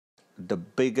the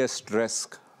biggest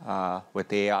risk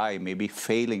with AI may be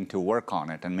failing to work on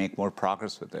it and make more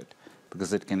progress with it,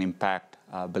 because it can impact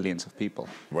billions of people.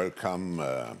 Welcome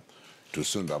to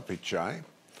Sundar Pichai.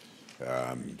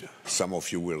 Some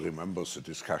of you will remember the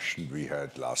discussion we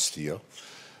had last year.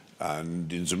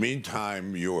 And in the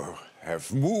meantime, you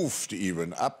have moved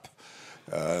even up,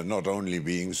 not only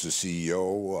being the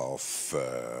CEO of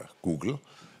Google,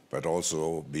 but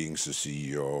also being the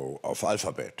CEO of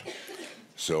Alphabet.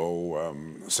 So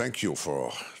thank you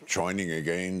for joining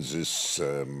again this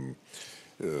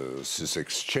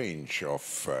exchange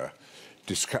of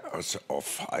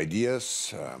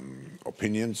ideas,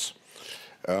 opinions.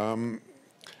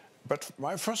 But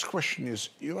my first question is,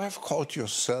 you have called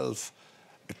yourself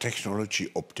a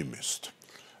technology optimist.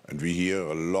 And we hear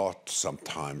a lot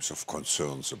sometimes of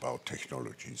concerns about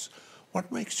technologies.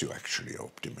 What makes you actually an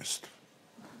optimist?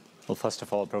 Well, first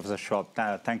of all, Professor Schwab,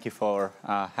 thank you for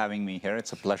having me here.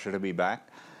 It's a pleasure to be back.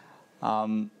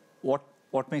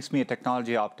 What makes me a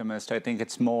technology optimist? I think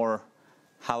it's more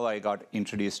how I got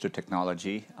introduced to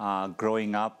technology.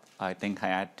 Growing up, I think I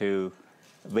had to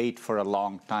wait for a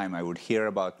long time. I would hear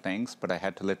about things, but I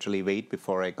had to literally wait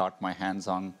before I got my hands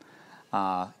on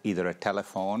either a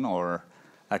telephone or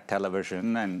a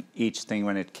television. And each thing,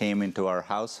 when it came into our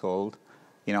household,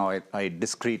 I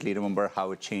discreetly remember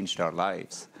how it changed our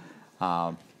lives.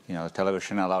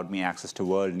 Television allowed me access to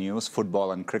world news,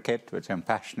 football and cricket, which I'm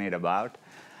passionate about.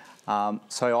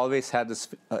 So I always had this,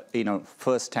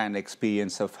 first-hand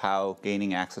experience of how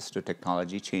gaining access to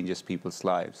technology changes people's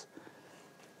lives.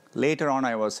 Later on,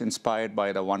 I was inspired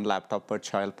by the One Laptop Per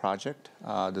Child project,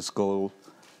 this goal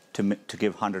to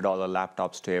give $100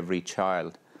 laptops to every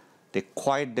child. They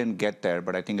quite didn't get there,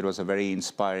 but I think it was a very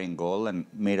inspiring goal and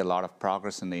made a lot of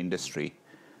progress in the industry.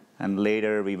 And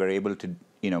later, we were able to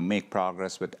make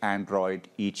progress with Android.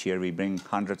 Each year, we bring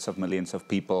hundreds of millions of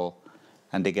people,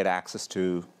 and they get access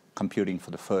to computing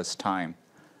for the first time.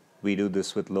 We do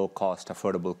this with low-cost,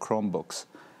 affordable Chromebooks.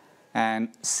 And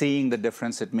seeing the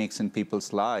difference it makes in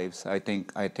people's lives, I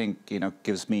think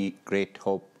gives me great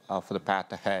hope for the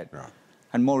path ahead. Yeah.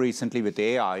 And more recently with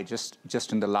AI, just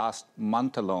in the last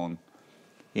month alone,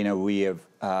 we have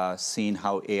seen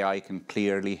how AI can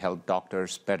clearly help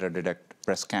doctors better detect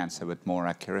breast cancer with more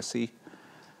accuracy.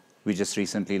 We just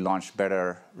recently launched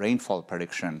better rainfall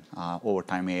prediction. Over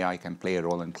time, AI can play a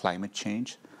role in climate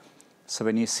change. So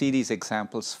when you see these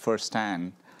examples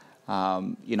firsthand,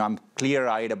 I'm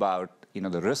clear-eyed about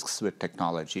the risks with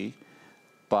technology,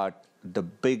 but the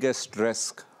biggest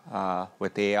risk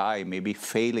with AI may be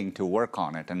failing to work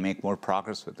on it and make more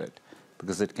progress with it,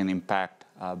 because it can impact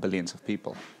billions of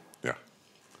people. Yeah.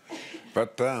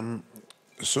 But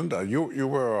Sundar, you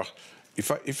were,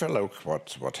 if I look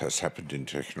what has happened in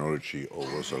technology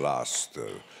over the last,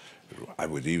 I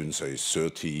would even say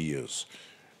 30 years,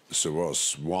 there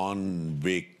was one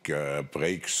big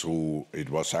breakthrough. It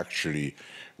was actually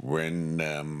when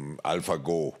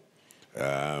AlphaGo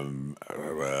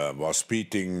was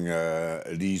beating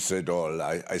Lee Sedol.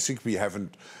 I think we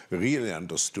haven't really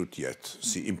understood yet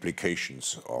the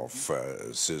implications of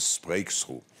this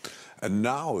breakthrough. And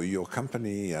now your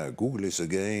company, Google, is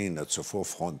again at the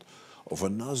forefront of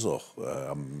another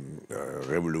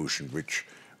revolution, which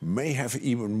may have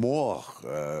even more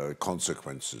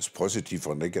consequences, positive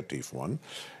or negative one.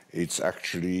 It's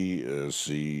actually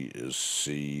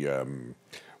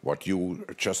what you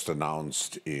just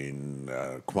announced in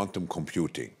quantum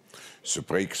computing, the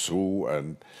breakthrough.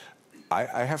 And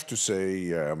I have to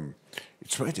say,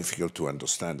 it's very difficult to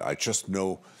understand. I just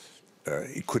know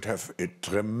it could have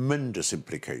tremendous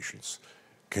implications.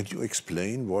 Can you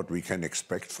explain what we can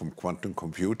expect from quantum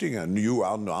computing? And you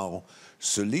are now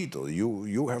the leader.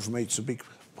 You have made the big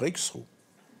breakthrough.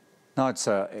 No, it's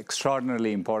an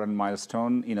extraordinarily important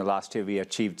milestone. Last year we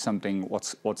achieved something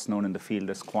what's known in the field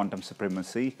as quantum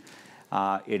supremacy.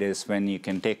 It is when you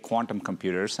can take quantum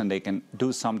computers and they can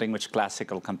do something which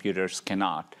classical computers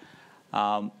cannot.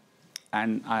 I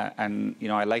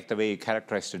like the way you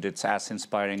characterized it. It's as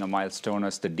inspiring a milestone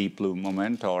as the Deep Blue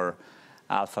moment or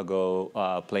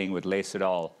AlphaGo playing with Lee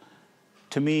Sedol.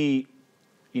 To me,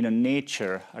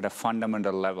 nature at a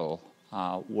fundamental level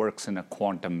works in a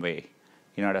quantum way.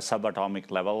 At a subatomic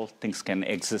level, things can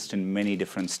exist in many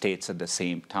different states at the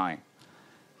same time.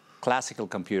 Classical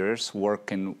computers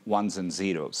work in ones and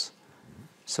zeros.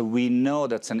 So we know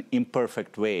that's an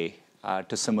imperfect way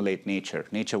to simulate nature.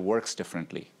 Nature works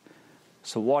differently.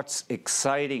 So what's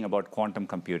exciting about quantum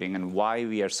computing and why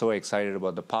we are so excited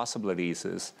about the possibilities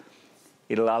is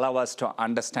it'll allow us to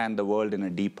understand the world in a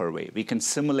deeper way. We can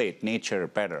simulate nature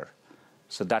better.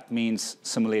 So that means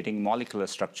simulating molecular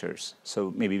structures.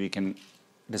 So maybe we can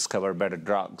discover better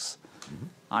drugs.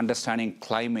 understanding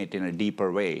climate in a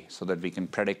deeper way so that we can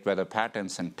predict weather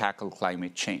patterns and tackle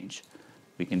climate change.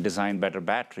 We can design better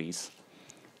batteries.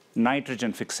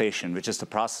 Nitrogen fixation, which is the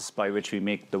process by which we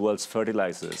make the world's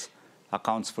fertilizers,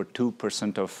 accounts for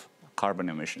 2% of carbon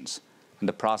emissions. And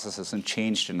the process hasn't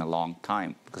changed in a long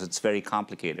time because it's very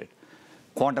complicated.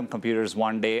 Quantum computers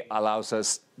one day allows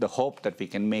us the hope that we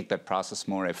can make that process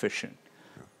more efficient.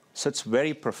 So it's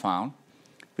very profound.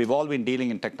 We've all been dealing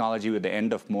in technology with the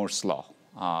end of Moore's law.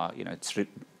 It's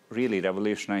really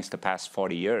revolutionized the past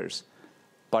 40 years,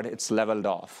 but it's leveled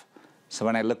off. So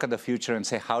when I look at the future and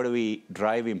say, how do we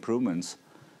drive improvements,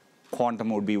 quantum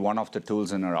would be one of the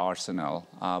tools in our arsenal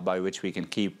by which we can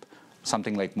keep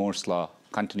something like Moore's law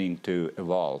continuing to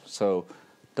evolve. So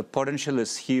the potential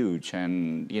is huge,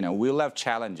 and we'll have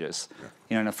challenges.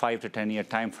 In a 5 to 10-year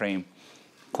time frame,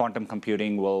 quantum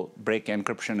computing will break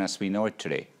encryption as we know it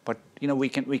today. But we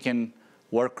can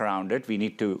work around it. We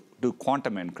need to do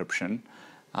quantum encryption.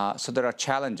 So there are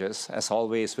challenges, as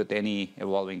always, with any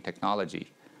evolving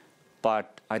technology.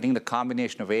 But I think the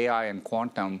combination of AI and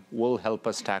quantum will help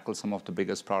us tackle some of the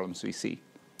biggest problems we see.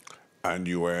 And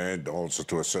you add also,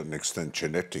 to a certain extent,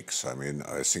 genetics. I mean,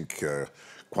 I think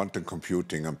quantum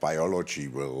computing and biology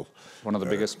will one of the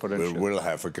biggest potential. Will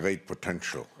have a great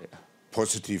potential,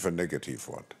 positive and negative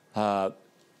one.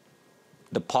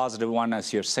 The positive one,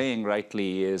 as you're saying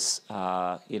rightly, is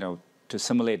to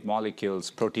simulate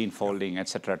molecules, protein folding, et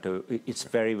cetera. It's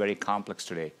very, very complex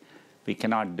today. We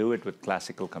cannot do it with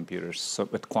classical computers. So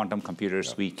with quantum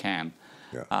computers, we can.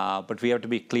 But we have to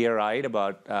be clear-eyed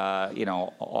about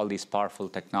all these powerful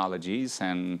technologies,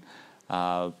 and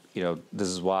this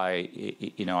is why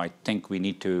I think we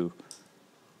need to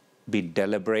be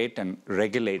deliberate and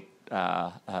regulate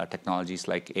technologies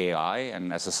like AI,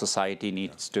 and as a society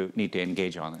need to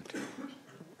engage on it.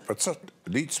 But that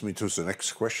leads me to the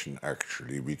next question,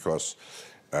 actually, because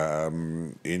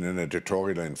in an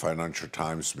editorial in Financial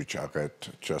Times, which I read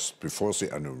just before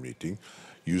the annual meeting,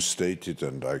 you stated,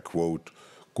 and I quote,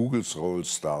 "Google's role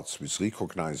starts with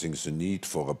recognizing the need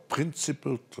for a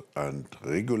principled and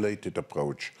regulated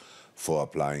approach for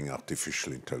applying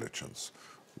artificial intelligence."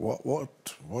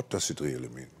 What does it really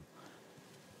mean?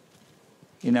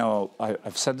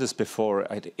 I've said this before.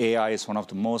 AI is one of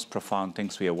the most profound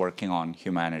things we are working on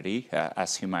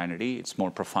as humanity. It's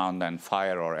more profound than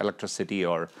fire or electricity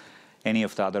or any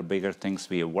of the other bigger things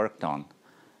we have worked on.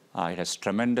 It has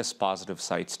tremendous positive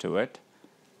sides to it,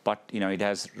 but it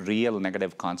has real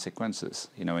negative consequences.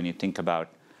 When you think about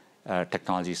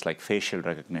technologies like facial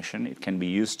recognition, it can be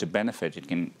used to benefit. It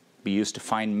can be used to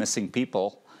find missing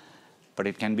people, but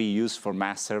it can be used for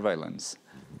mass surveillance.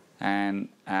 And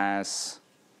as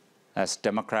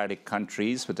democratic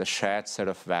countries with a shared set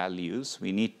of values,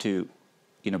 we need to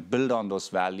build on those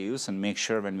values and make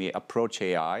sure when we approach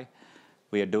AI,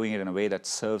 we are doing it in a way that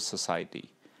serves society.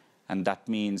 And that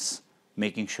means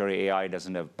making sure AI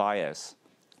doesn't have bias,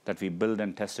 that we build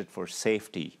and test it for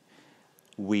safety.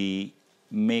 We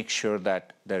make sure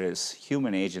that there is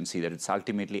human agency, that it's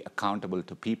ultimately accountable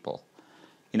to people.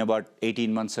 About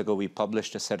 18 months ago, we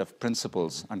published a set of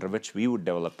principles under which we would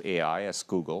develop AI as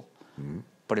Google.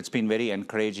 But it's been very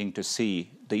encouraging to see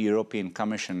the European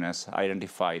Commission has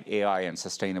identified AI and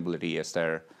sustainability as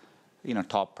their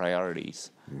top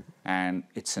priorities. And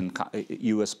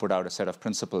US put out a set of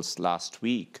principles last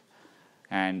week.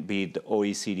 And be it the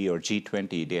OECD or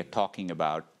G20, they're talking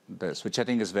about this, which I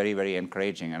think is very, very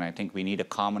encouraging. And I think we need a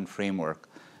common framework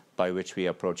by which we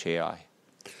approach AI.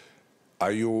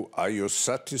 Are you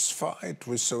satisfied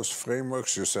with those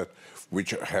frameworks you said,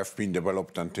 which have been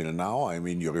developed until now? I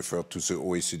mean, you referred to the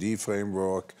OECD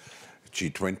framework,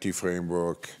 G20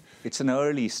 framework. It's an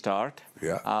early start.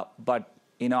 But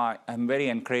I'm very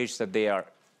encouraged that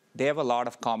they have a lot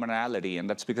of commonality, and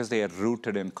that's because they are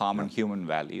rooted in common human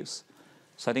values.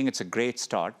 So I think it's a great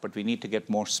start, but we need to get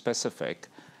more specific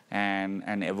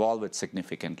and evolve it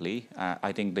significantly.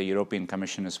 I think the European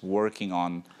Commission is working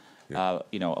on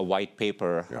a white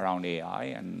paper around AI,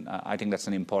 and I think that's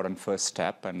an important first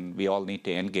step, and we all need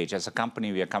to engage. As a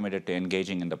company, we are committed to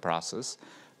engaging in the process,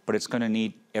 but it's going to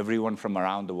need everyone from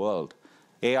around the world.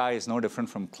 AI is no different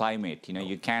from climate.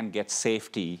 You can't get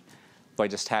safety by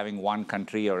just having one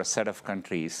country or a set of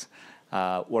countries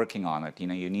working on it.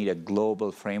 You need a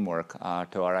global framework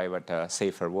to arrive at a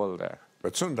safer world there.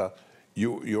 But Sundar,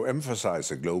 you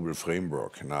emphasize a global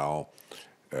framework now.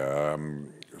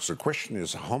 The question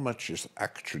is, how much is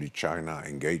actually China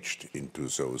engaged into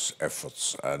those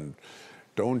efforts? And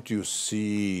don't you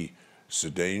see the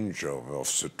danger of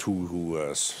the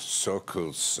two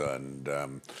circles, and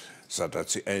that at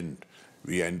the end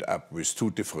we end up with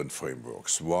two different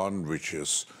frameworks? One which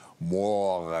is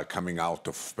more coming out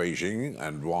of Beijing,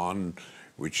 and one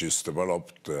which is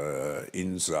developed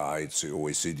inside the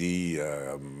OECD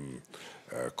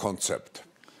concept?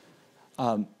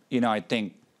 I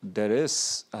think there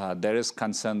is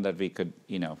concern that we could,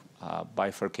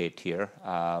 bifurcate here,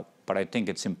 but I think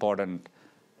it's important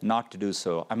not to do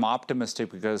so. I'm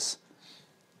optimistic because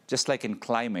just like in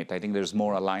climate, I think there's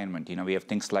more alignment. We have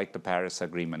things like the Paris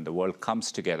Agreement. The world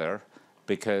comes together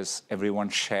because everyone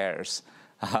shares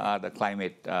the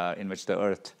climate in which the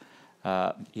Earth,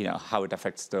 how it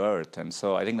affects the Earth. And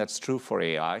so I think that's true for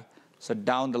AI. So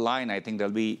down the line, I think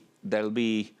there'll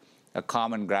be a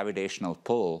common gravitational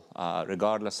pull,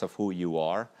 regardless of who you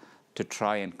are, to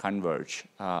try and converge.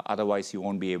 Otherwise, you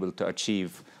won't be able to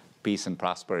achieve peace and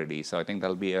prosperity. So I think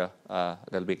there'll be a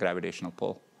gravitational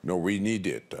pull. No, we need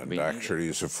it. And actually,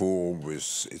 the forum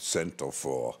with its Center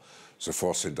for the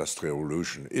Fourth Industrial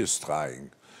Revolution is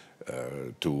trying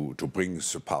to bring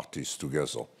the parties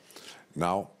together.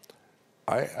 Now,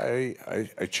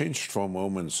 I changed for a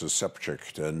moment the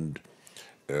subject, and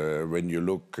when you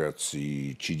look at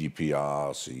the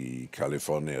GDPR, the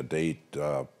California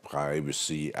Data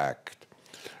Privacy Act,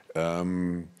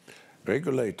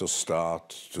 regulators start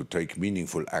to take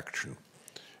meaningful action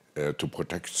to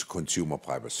protect consumer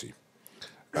privacy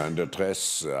and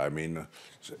address,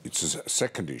 it's a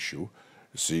second issue,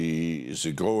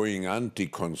 the growing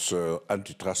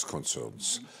antitrust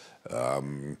concerns.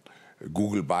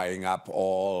 Google buying up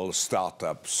all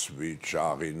startups which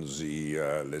are in the,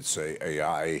 let's say,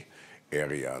 AI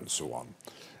area and so on.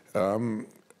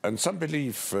 And some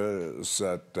believe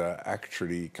that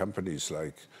actually companies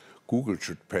like Google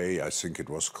should pay, I think it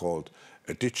was called,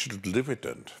 a digital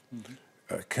dividend.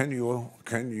 Can you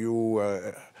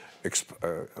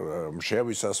share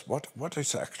with us what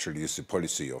is actually the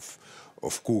policy of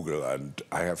Google? And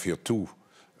I have here two.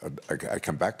 I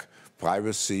come back.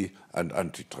 Privacy and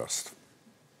antitrust.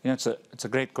 It's a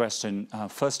great question.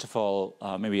 First of all,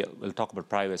 maybe we'll talk about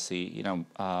privacy.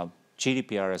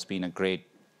 GDPR has been a great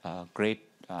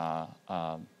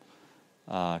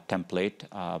template.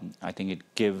 I think it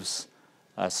gives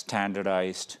a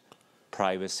standardized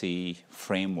privacy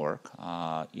framework.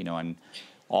 And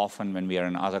often when we are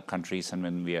in other countries and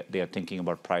when they are thinking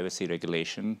about privacy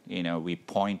regulation, we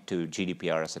point to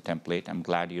GDPR as a template. I'm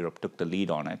glad Europe took the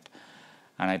lead on it.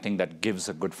 And I think that gives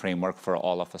a good framework for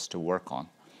all of us to work on.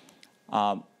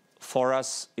 For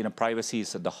us, privacy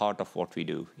is at the heart of what we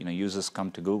do. Users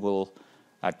come to Google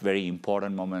at very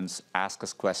important moments, ask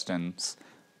us questions.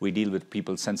 We deal with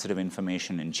people's sensitive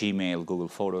information in Gmail, Google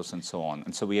Photos, and so on.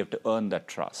 And so we have to earn that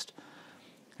trust.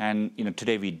 And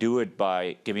today we do it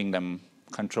by giving them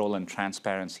control and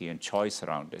transparency and choice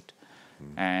around it.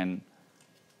 And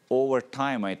over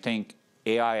time, I think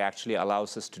AI actually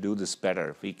allows us to do this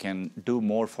better. We can do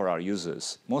more for our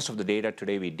users. Most of the data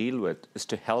today we deal with is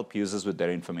to help users with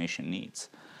their information needs.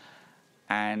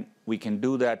 And we can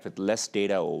do that with less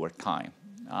data over time.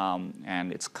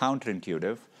 And it's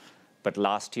counterintuitive. But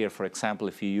last year, for example,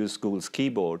 if you use Google's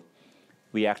keyboard,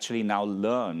 we actually now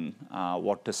learn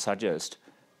what to suggest,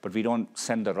 but we don't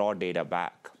send the raw data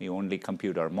back. We only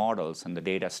compute our models, and the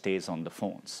data stays on the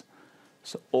phones.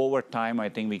 So over time, I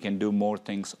think we can do more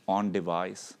things on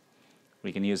device.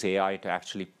 We can use AI to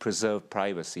actually preserve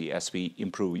privacy as we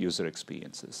improve user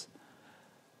experiences.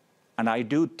 And I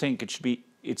do think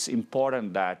it's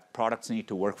important that products need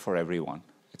to work for everyone.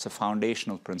 It's a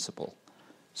foundational principle.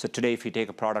 So today, if you take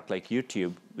a product like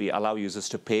YouTube, we allow users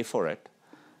to pay for it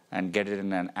and get it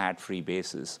in an ad-free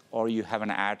basis, or you have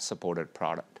an ad-supported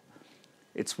product.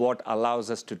 It's what allows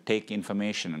us to take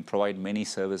information and provide many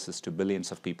services to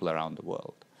billions of people around the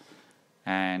world.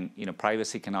 And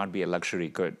privacy cannot be a luxury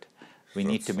good. We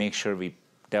need to make sure we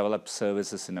develop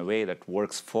services in a way that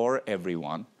works for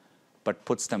everyone, but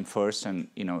puts them first and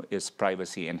is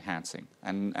privacy enhancing.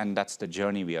 And that's the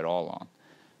journey we are all on.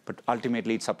 But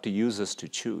ultimately, it's up to users to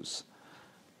choose.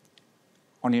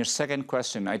 On your second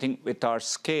question, I think with our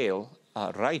scale,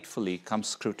 rightfully comes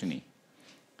scrutiny.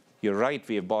 You're right,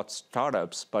 we have bought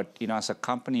startups, but as a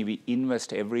company, we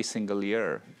invest every single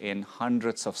year in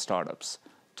hundreds of startups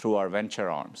through our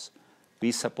venture arms.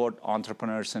 We support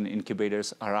entrepreneurs and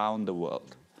incubators around the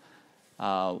world.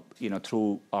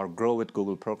 Through our Grow with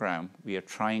Google program, we are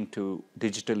trying to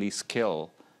digitally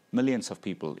skill millions of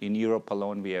people. In Europe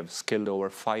alone, we have skilled over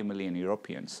 5 million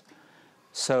Europeans.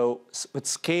 So with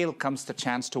scale comes the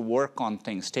chance to work on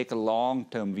things, take a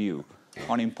long-term view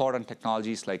on important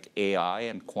technologies like AI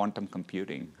and quantum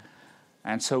computing.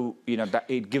 And so that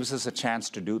it gives us a chance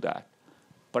to do that.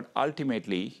 But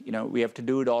ultimately, we have to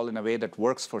do it all in a way that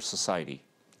works for society.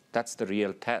 That's the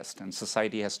real test. And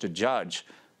society has to judge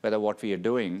whether what we are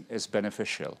doing is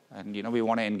beneficial. And we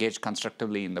want to engage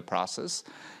constructively in the process,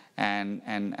 and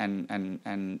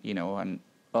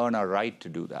earn our right to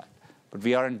do that. But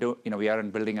we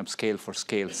aren't building up scale for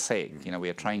scale's sake. We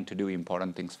are trying to do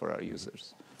important things for our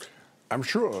users. I'm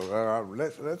sure.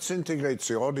 Let's integrate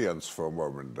the audience for a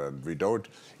moment, and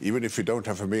even if we don't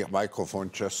have a microphone,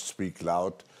 just speak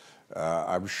loud.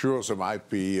 I'm sure there might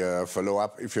be a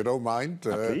follow-up, if you don't mind.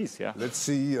 Please, yeah. Let's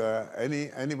see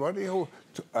anybody who,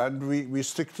 and we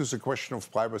stick to the question of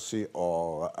privacy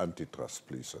or antitrust,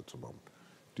 please, at the moment.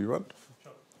 Do you want?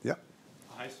 Sure. Yeah.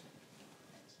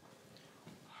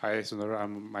 Hi, Sundar.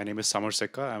 My name is Samar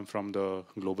Sekka. I'm from the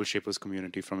Global Shapers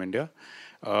community from India.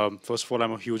 First of all,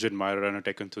 I'm a huge admirer and a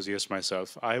tech enthusiast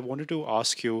myself. I wanted to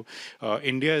ask you,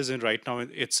 India is in right now,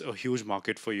 it's a huge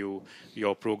market for you.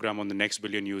 Your program on the next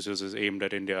billion users is aimed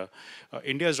at India.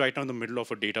 India is right now in the middle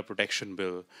of a data protection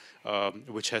bill,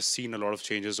 which has seen a lot of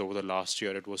changes over the last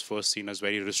year. It was first seen as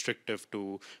very restrictive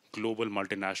to global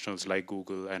multinationals like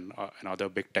Google and other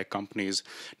big tech companies.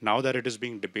 Now that it is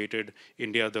being debated,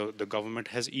 India, the government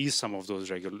has eased some of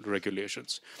those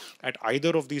regulations. At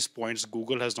either of these points,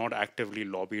 Google has not actively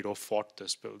lobbied or fought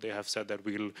this bill. They have said that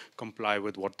we'll comply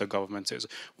with what the government says.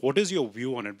 What is your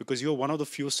view on it? Because you're one of the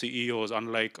few CEOs,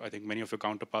 unlike I think many of your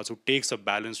counterparts, who takes a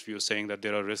balanced view, saying that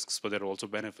there are risks, but there are also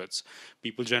benefits.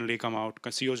 CEOs generally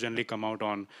come out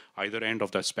on either end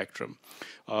of that spectrum.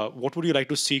 What would you like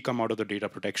to see come out of the data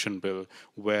protection bill,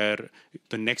 where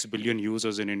the next billion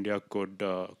users in India could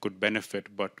benefit,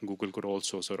 but Google could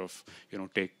also sort of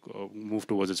move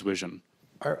towards its vision?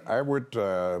 I would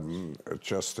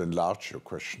just enlarge your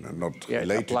question and not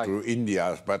related to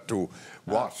India, but to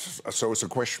what. So the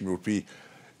question would be,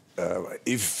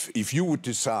 if you would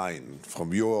design,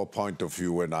 from your point of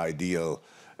view, an ideal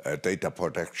data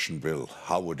protection bill,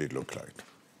 how would it look like?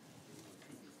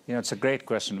 It's a great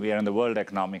question. We are in the World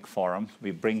Economic Forum.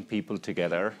 We bring people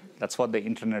together. That's what the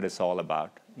internet is all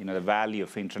about. The value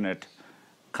of internet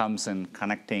comes in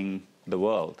connecting the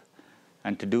world.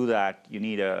 And to do that, you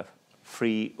need a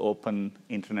free, open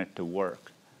internet to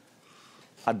work.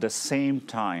 At the same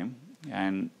time,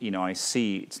 and I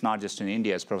see it's not just in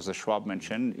India, as Professor Schwab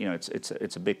mentioned.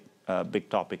 It's a big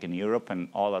topic in Europe and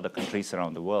all other countries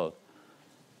around the world.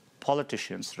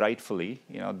 Politicians, rightfully,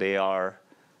 they are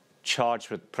charged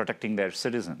with protecting their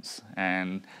citizens,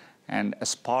 and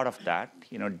as part of that,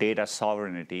 data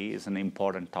sovereignty is an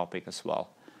important topic as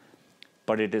well.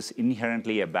 But it is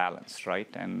inherently a balance,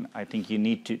 right? And I think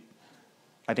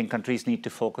countries need to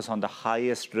focus on the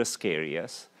highest risk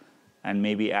areas and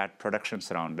maybe add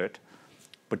protections around it.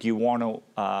 But you want to,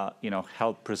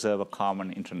 help preserve a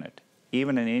common internet.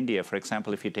 Even in India, for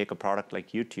example, if you take a product like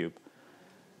YouTube,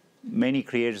 many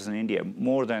creators in India,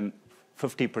 more than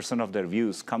 50% of their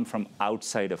views come from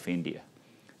outside of India.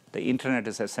 The internet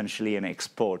is essentially an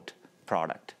export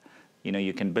product.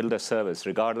 You can build a service,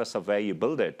 regardless of where you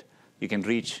build it, you can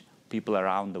reach people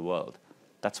around the world.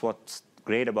 That's what's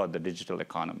great about the digital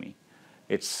economy.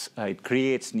 It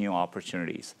creates new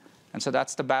opportunities. And so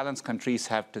that's the balance countries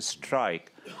have to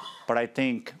strike. But I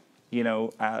think,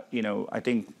 I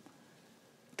think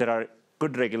there are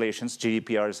good regulations.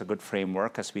 GDPR is a good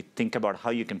framework as we think about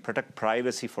how you can protect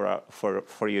privacy for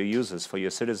your users, for your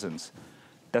citizens.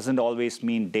 Doesn't always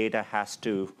mean data has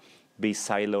to be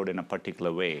siloed in a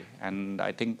particular way. And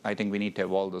I think we need to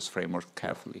evolve those frameworks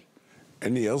carefully.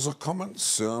 Any other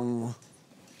comments? Let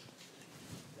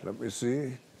me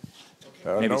see.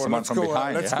 Maybe someone from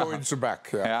behind. Let's go into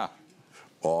back. Yeah.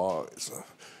 Hello,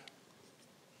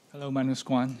 my name is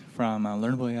Guan from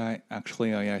Learnable AI,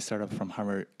 actually an AI startup from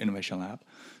Harvard Innovation Lab.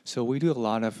 So we do a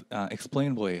lot of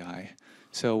explainable AI.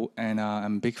 And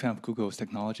I'm a big fan of Google's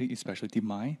technology, especially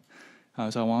DeepMind.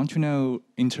 So I want to know,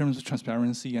 in terms of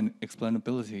transparency and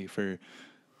explainability for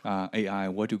AI,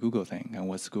 what do Google think, and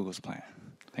what's Google's plan?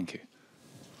 Thank you.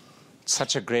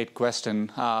 Such a great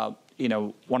question.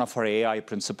 One of our AI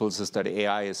principles is that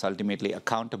AI is ultimately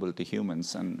accountable to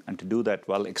humans, and to do that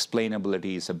well,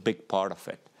 explainability is a big part of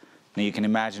it. Now, you can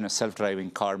imagine a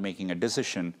self-driving car making a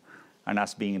decision and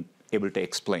us being able to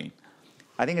explain.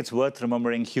 I think it's worth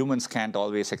remembering humans can't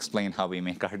always explain how we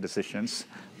make our decisions.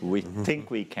 We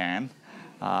think we can,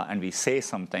 and we say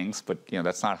some things, but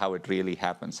that's not how it really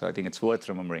happens. So I think it's worth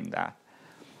remembering that.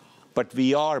 But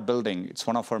we are building, it's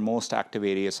one of our most active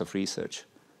areas of research.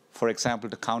 For example,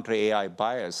 to counter AI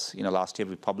bias, last year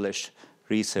we published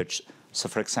research. So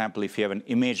for example, if you have an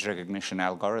image recognition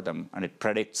algorithm and it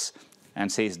predicts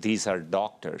and says these are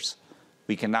doctors,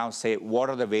 we can now say what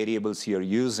are the variables you're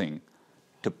using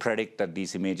to predict that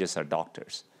these images are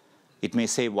doctors. It may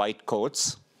say white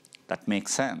coats, that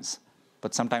makes sense,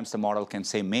 but sometimes the model can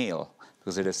say male,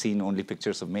 because it has seen only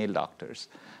pictures of male doctors.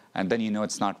 And then you know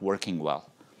it's not working well.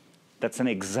 That's an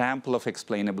example of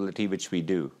explainability which we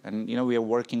do. And we are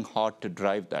working hard to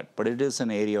drive that. But it is an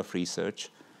area of research.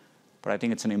 But I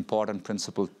think it's an important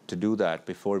principle to do that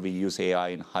before we use AI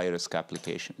in high-risk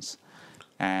applications.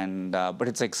 And but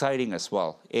it's exciting as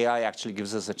well. AI actually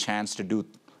gives us a chance to do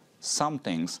some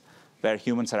things where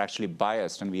humans are actually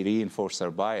biased, and we reinforce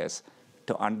our bias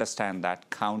to understand that,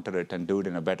 counter it, and do it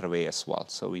in a better way as well.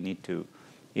 So we need to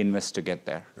invest to get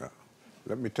there. Yeah.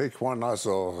 Let me take one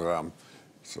other.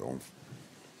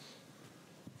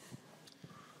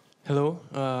 Hello,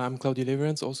 I'm Claudio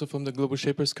Leverance, also from the Global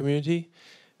Shapers community.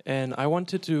 And I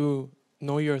wanted to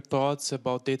know your thoughts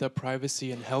about data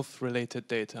privacy and health-related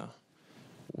data.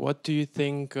 What do you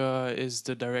think is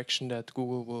the direction that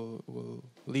Google will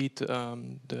lead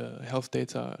the health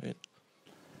data in?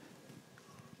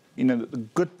 The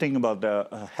good thing about the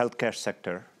healthcare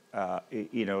sector,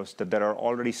 is that there are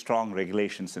already strong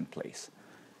regulations in place.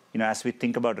 As we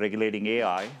think about regulating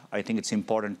AI, I think it's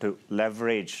important to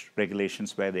leverage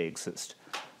regulations where they exist.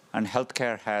 And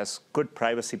healthcare has good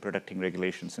privacy-protecting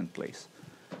regulations in place.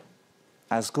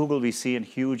 As Google, we see a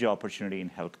huge opportunity in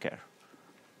healthcare.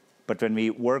 But when we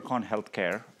work on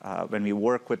healthcare, when we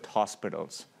work with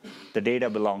hospitals, the data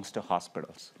belongs to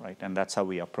hospitals, right? And that's how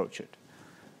we approach it.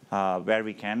 Where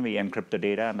we can, we encrypt the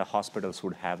data, and the hospitals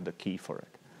would have the key for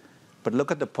it. But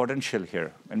look at the potential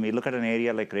here. When we look at an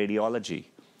area like radiology,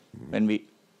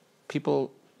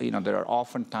 there are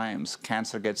often times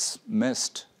cancer gets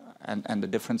missed, and the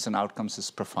difference in outcomes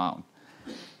is profound.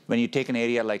 When you take an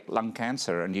area like lung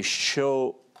cancer and you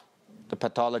show the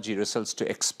pathology results to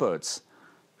experts,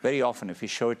 very often if you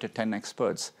show it to 10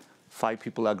 experts, 5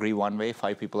 people agree one way,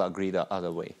 5 people agree the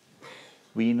other way.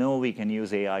 We know we can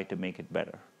use AI to make it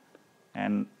better.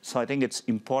 And so I think it's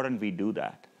important we do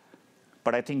that.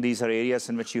 But I think these are areas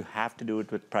in which you have to do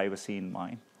it with privacy in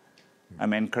mind.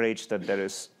 I'm encouraged that there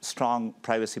is strong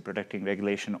privacy-protecting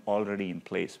regulation already in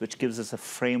place, which gives us a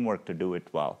framework to do it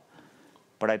well.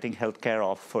 But I think healthcare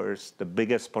offers the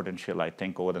biggest potential, I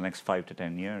think, over the next 5 to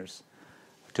 10 years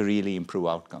to really improve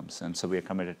outcomes. And so we are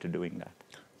committed to doing that.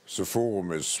 The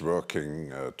forum is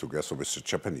working together with the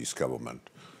Japanese government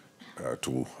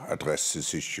to address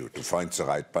this issue, to find the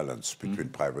right balance between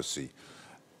privacy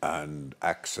and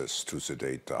access to the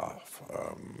data.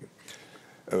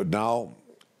 Now,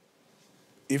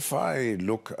 if I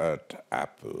look at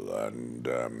Apple and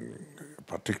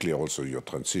particularly also your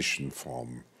transition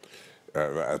from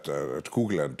at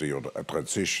Google and your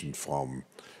transition from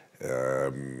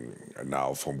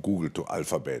now from Google to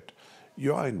Alphabet,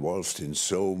 you are involved in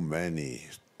so many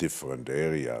different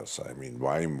areas. I mean,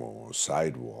 Waymo,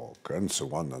 Sidewalk, and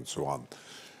so on and so on.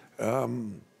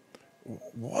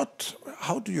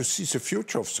 How do you see the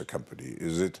future of the company?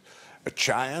 Is it a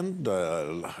giant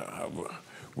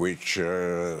which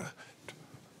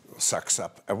sucks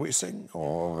up everything,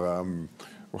 or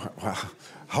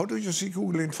how do you see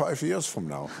Google in 5 years from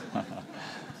now?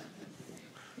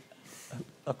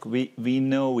 Look, we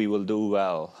know we will do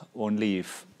well only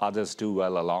if others do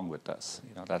well along with us.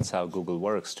 That's how Google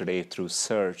works today. Through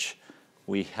search,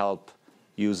 we help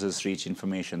users reach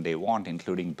information they want,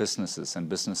 including businesses, and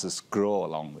businesses grow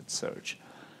along with search.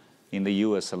 In the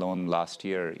US alone last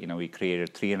year, we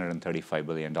created $335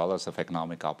 billion of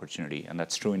economic opportunity, and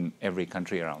that's true in every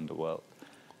country around the world.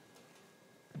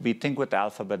 We think with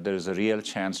Alphabet there's a real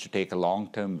chance to take a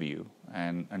long-term view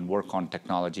and work on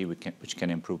technology which can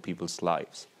improve people's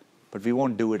lives. But we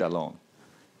won't do it alone.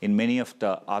 In many of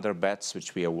the other bets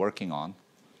which we are working on,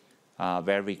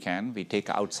 where we can, we take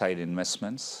outside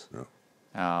investments. Yeah.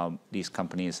 These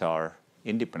companies are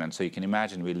independent, so you can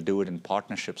imagine we'll do it in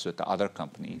partnerships with the other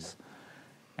companies.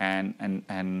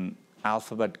 And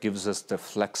Alphabet gives us the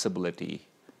flexibility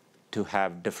to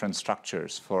have different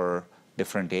structures for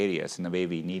different areas in the way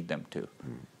we need them to.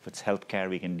 If it's healthcare,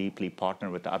 we can deeply partner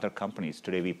with other companies.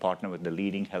 Today, we partner with the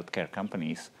leading healthcare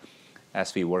companies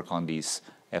as we work on these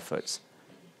efforts.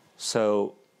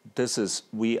 So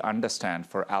we understand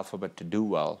for Alphabet to do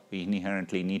well, we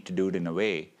inherently need to do it in a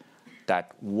way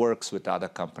that works with other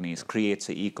companies, creates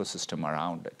an ecosystem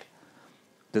around it.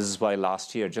 This is why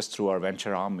last year, just through our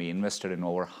venture arm, we invested in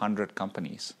over 100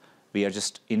 companies. We are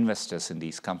just investors in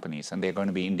these companies, and they're going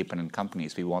to be independent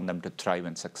companies. We want them to thrive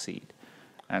and succeed.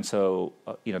 And so,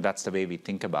 that's the way we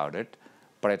think about it.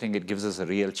 But I think it gives us a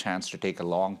real chance to take a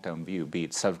long-term view, be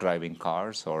it self-driving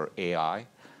cars or AI,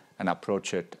 and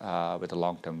approach it with a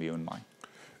long-term view in mind.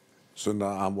 So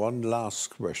now, one last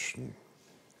question.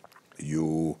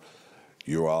 You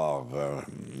are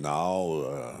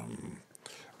now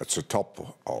at the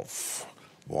top of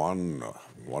one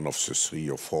of the 3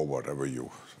 or 4, whatever you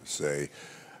say,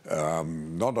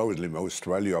 not only most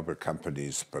valuable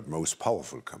companies, but most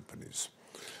powerful companies.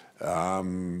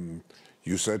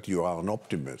 You said you are an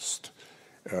optimist.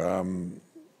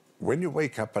 When you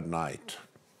wake up at night,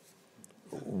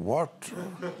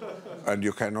 and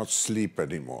you cannot sleep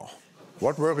anymore,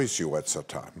 what worries you at that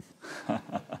time?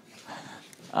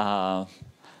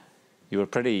 You were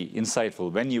pretty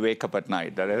insightful. When you wake up at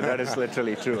night, that is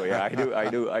literally true. Yeah,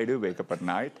 I do wake up at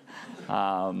night.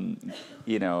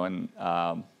 You know, and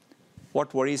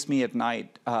what worries me at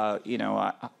night, you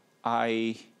know,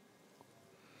 I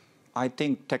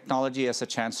think technology has a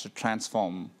chance to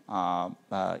transform,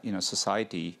 you know,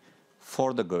 society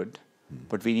for the good,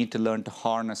 but we need to learn to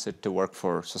harness it to work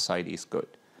for society's good.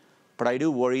 But I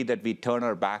do worry that we turn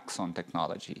our backs on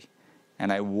technology,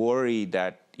 and I worry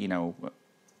that, you know,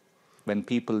 when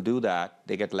people do that,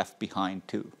 they get left behind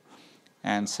too.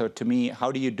 And so to me,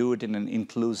 how do you do it in an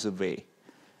inclusive way?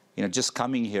 You know, just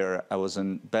coming here, I was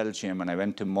in Belgium and I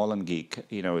went to Molenbeek.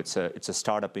 You know, it's a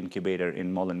startup incubator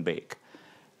in Molenbeek.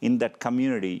 In that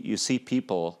community, you see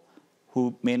people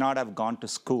who may not have gone to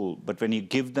school, but when you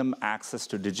give them access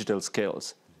to digital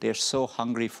skills, they're so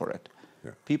hungry for it.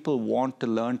 Yeah. People want to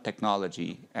learn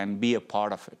technology and be a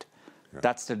part of it. Yeah.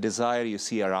 That's the desire you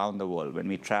see around the world when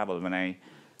we travel, when I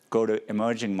go to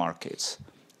emerging markets.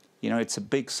 You know, it's a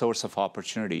big source of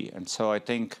opportunity. And so I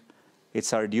think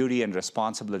it's our duty and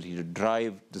responsibility to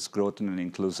drive this growth in an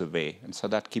inclusive way. And so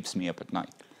that keeps me up at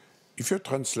night. If you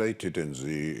translate it in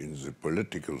the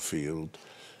political field,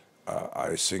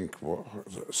 I think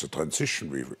the transition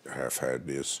we have had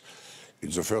is, in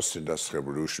the first industrial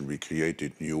revolution, we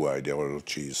created new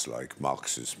ideologies like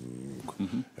Marxism,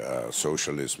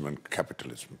 socialism, and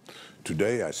capitalism.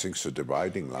 Today, I think the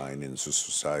dividing line in the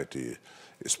society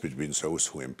is between those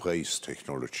who embrace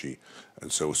technology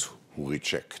and those who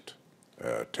reject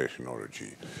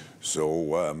technology.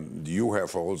 So you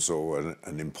have also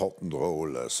an important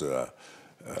role as a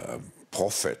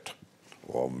prophet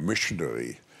or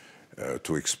missionary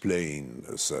to explain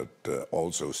that all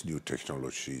those new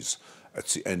technologies at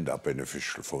the end are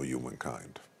beneficial for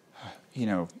humankind. You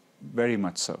know, very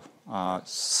much so.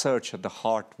 Search at the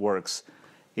heart works.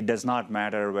 It does not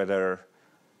matter whether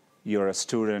you're a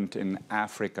student in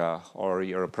Africa or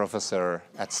you're a professor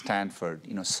at Stanford.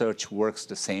 You know, search works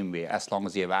the same way as long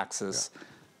as you have access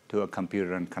to a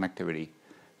computer and connectivity.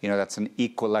 You know, that's an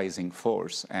equalizing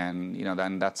force, and you know,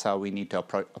 then that's how we need to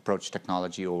approach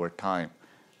technology over time.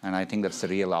 And I think that's the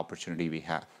real opportunity we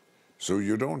have. So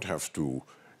you don't have to,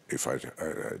 if I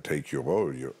take your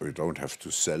role, you don't have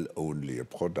to sell only a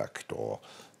product or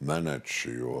manage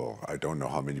your, I don't know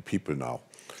how many people now,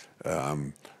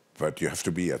 but you have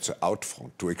to be at the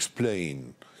outfront to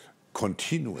explain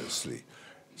continuously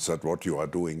that what you are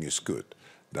doing is good.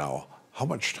 Now, how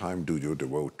much time do you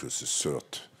devote to the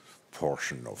third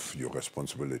portion of your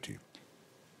responsibility?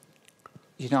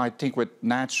 You know, I think with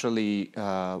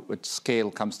scale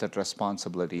comes that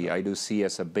responsibility. I do see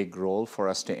as a big role for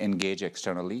us to engage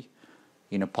externally,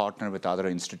 you know, partner with other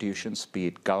institutions, be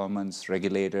it governments,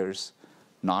 regulators,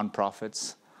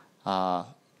 nonprofits,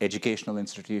 educational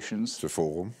institutions. The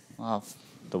forum.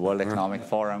 The World Economic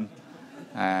Forum,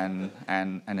 and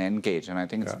engage. And I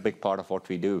think it's a big part of what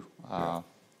we do.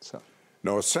 So.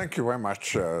 No, thank you very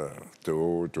much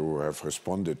to have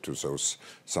responded to those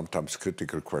sometimes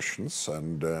critical questions.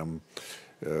 And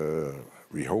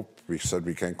we hope that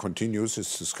we can continue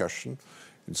this discussion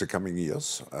in the coming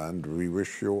years. And we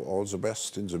wish you all the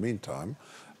best in the meantime.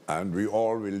 And we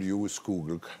all will use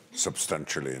Google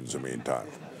substantially in the meantime.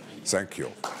 Thank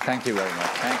you. Thank you very much.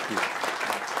 Thank you.